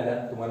मधला एखाद्या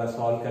तुम्हाला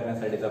सॉल्व्ह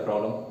करण्यासाठीचा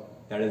problem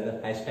that is the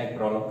hashtag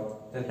problem.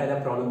 तर एखाद्या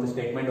प्रॉब्लेमचं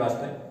स्टेटमेंट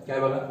वाचतोय काय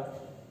बघा.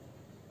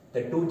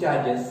 The two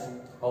charges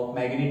of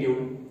magnitude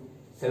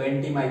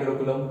 70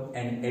 microcoulomb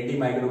and 80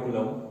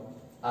 microcoulomb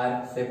are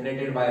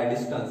separated by a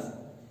distance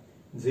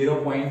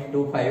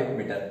 0.25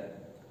 meter.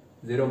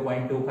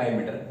 0.25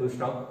 meter. Full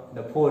stop.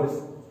 The force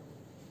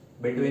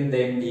between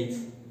them is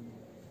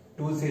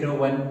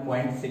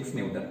 201.6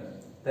 Newton.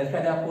 तर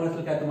एखाद्या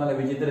force काय तुम्हाला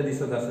विचित्र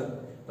दिसत असेल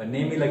पण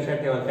नेहमी लक्षात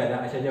ठेवा एखाद्या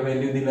अशा ज्या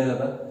व्हॅल्यू दिल्या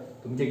जातात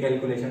तुमचे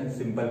कॅल्क्युलेशन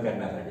सिंपल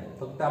करण्यासाठी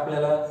फक्त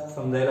आपल्याला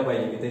समजायला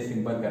पाहिजे की ते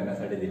सिंपल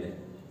करण्यासाठी दिले.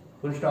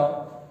 फुल stop.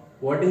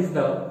 What is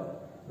the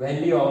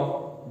value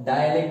of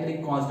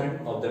dielectric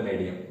constant of the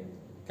medium.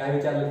 काय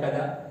विचारलं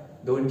एखाद्या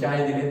दोन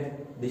चार्ज दिलेत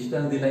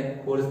डिस्टन्स दिलाय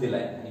फोर्स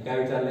दिलाय आणि काय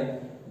विचारलंय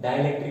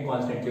डायइलेक्ट्रिक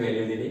कॉन्स्टंटची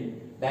व्हॅल्यू दिली.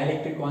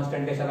 डायइलेक्ट्रिक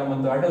कॉन्स्टंट कशाला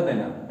म्हणतो आठवतंय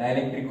ना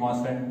dielectric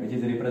constant which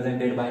is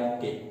represented by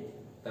K.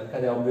 तर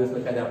एखाद्या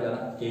ऑब्वियसली एखाद्या आपल्याला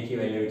K ची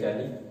व्हॅल्यू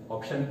विचारली.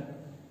 Option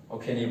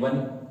E 1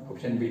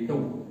 option B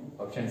 2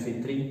 option C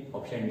 3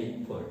 option D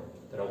 4.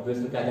 तर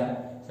ऑब्वियसली एखाद्या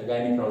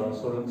सगळ्यांनी प्रॉब्लेम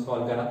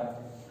सॉल्व्ह करा.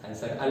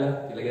 आन्सर आलं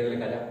की लगेच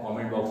एखाद्या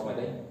कॉमेंट बॉक्स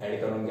मध्ये ऍड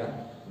करून घ्या.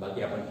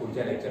 बाकी आपण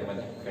पुढच्या लेक्चर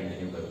मध्ये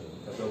कंटिन्यू करू.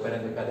 तर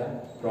तोपर्यंत एखाद्या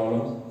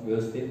प्रॉब्लेम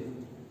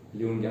व्यवस्थित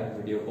लिहून घ्या.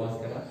 व्हिडिओ पॉज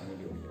करा आणि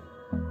लिहून घ्या.